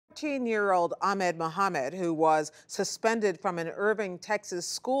14-year-old Ahmed Mohamed, who was suspended from an Irving, Texas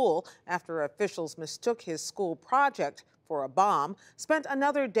school after officials mistook his school project for a bomb, spent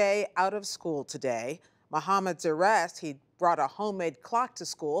another day out of school today. Mohamed's arrest, he brought a homemade clock to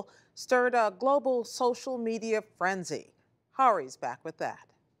school, stirred a global social media frenzy. Hari's back with that.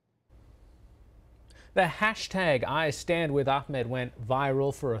 The hashtag I Stand With Ahmed went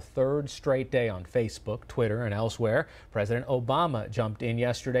viral for a third straight day on Facebook, Twitter, and elsewhere. President Obama jumped in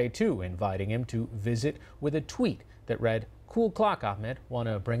yesterday, too, inviting him to visit with a tweet that read, "Cool clock, Ahmed. Want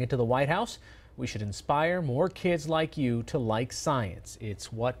to bring it to the White House? We should inspire more kids like you to like science.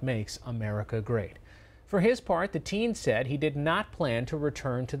 It's what makes America great." For his part, the teen said he did not plan to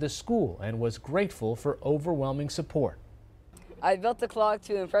return to the school and was grateful for overwhelming support. I built the clock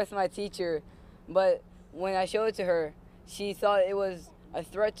to impress my teacher, but when I showed it to her, she thought it was a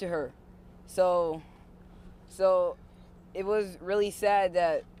threat to her. So it was really sad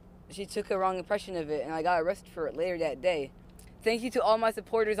that she took a wrong impression of it, and I got arrested for it later that day. Thank you to all my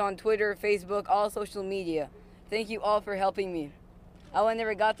supporters on Twitter, Facebook, all social media. Thank you all for helping me. I would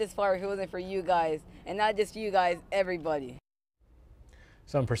never got this far if it wasn't for you guys, and not just you guys, everybody.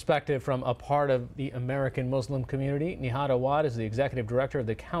 Some perspective from a part of the American Muslim community. Nihad Awad is the executive director of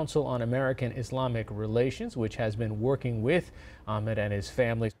the Council on American Islamic Relations, which has been working with Ahmed and his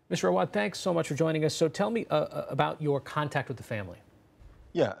family. Mr. Awad, thanks so much for joining us. So tell me about your contact with the family.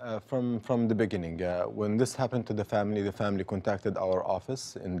 Yeah, from the beginning. When this happened to the family contacted our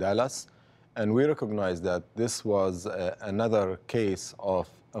office in Dallas, and we recognized that this was another case of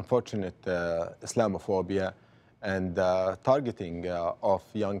unfortunate Islamophobia and targeting of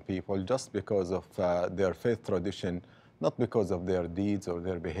young people just because of their faith tradition, not because of their deeds or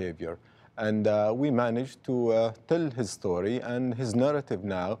their behavior. And we managed to tell his story, and his narrative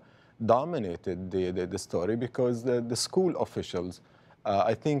now dominated the story because the school officials,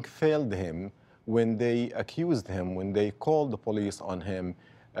 I think, failed him when they accused him, when they called the police on him.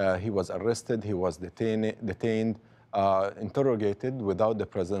 He was arrested, he was detained, interrogated without the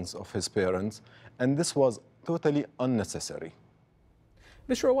presence of his parents, and this was totally unnecessary.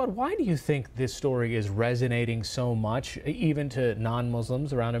 Mr. Awad, why do you think this story is resonating so much, even to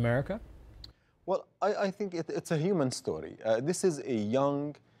non-Muslims around America? Well, I think it's a human story. This is a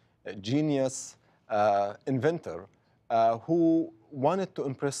young, genius inventor who wanted to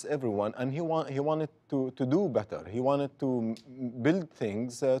impress everyone, and he wanted to do better. He wanted to build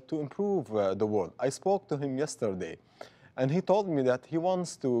things to improve the world. I spoke to him yesterday, and he told me that he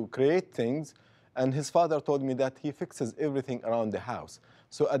wants to create things, and his father told me that he fixes everything around the house.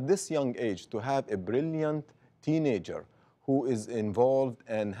 So at this young age, to have a brilliant teenager who is involved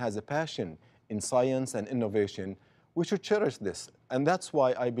and has a passion in science and innovation, we should cherish this. And that's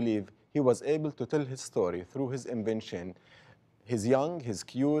why I believe he was able to tell his story through his invention. He's young, he's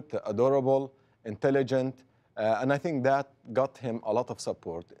cute, adorable, intelligent, and I think that got him a lot of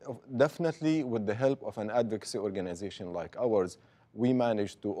support. Definitely with the help of an advocacy organization like ours, we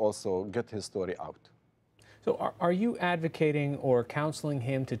managed to also get his story out. So are you advocating or counseling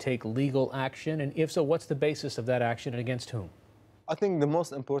him to take legal action? And if so, what's the basis of that action and against whom? I think the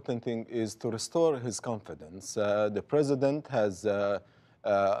most important thing is to restore his confidence. The president has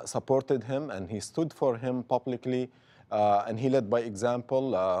supported him, and he stood for him publicly, and he led by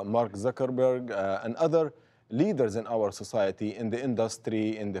example. Mark Zuckerberg and other leaders in our society, in the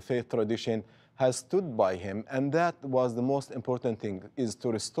industry, in the faith tradition, has stood by him, and that was the most important thing, is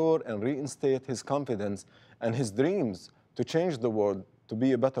to restore and reinstate his confidence and his dreams to change the world, to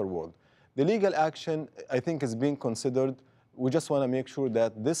be a better world. The legal action, I think, is being considered. We just want to make sure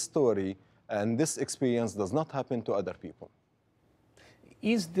that this story and this experience does not happen to other people.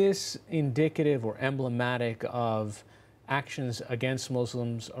 Is this indicative or emblematic of actions against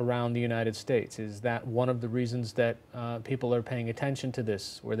Muslims around the United States? Is that one of the reasons that people are paying attention to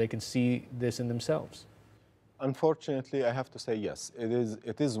this, where they can see this in themselves? Unfortunately, I have to say yes.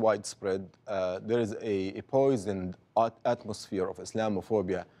 It is widespread. There is a poisoned atmosphere of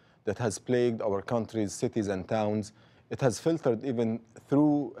Islamophobia that has plagued our countries, cities, and towns. It has filtered even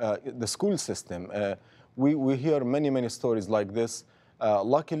through the school system. We hear many stories like this.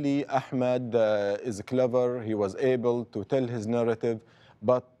 Luckily, Ahmed is clever. He was able to tell his narrative,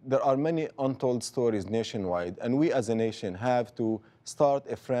 but there are many untold stories nationwide, and we as a nation have to start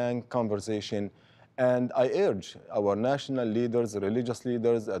a frank conversation. And I urge our national leaders, religious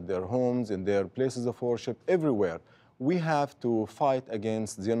leaders at their homes, in their places of worship, everywhere, we have to fight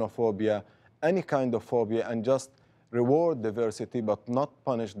against xenophobia, any kind of phobia, and just reward diversity, but not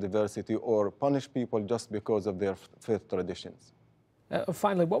punish diversity or punish people just because of their faith traditions.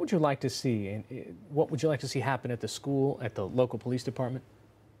 Finally, what would you like to see? What would you like to see happen at the school, at the local police department?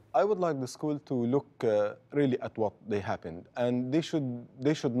 I would like the school to look really at what they happened, and they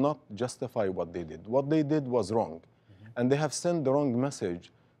should not justify what they did. What they did was wrong, and they have sent the wrong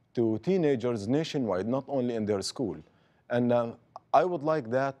message to teenagers nationwide, not only in their school. And I would like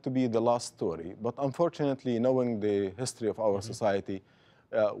that to be the last story. But unfortunately, knowing the history of our society,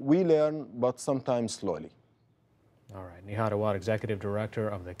 we learn, but sometimes slowly. All right. Nihad Awad, Executive Director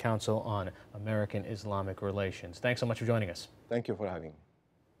of the Council on American Islamic Relations. Thanks so much for joining us. Thank you for having me.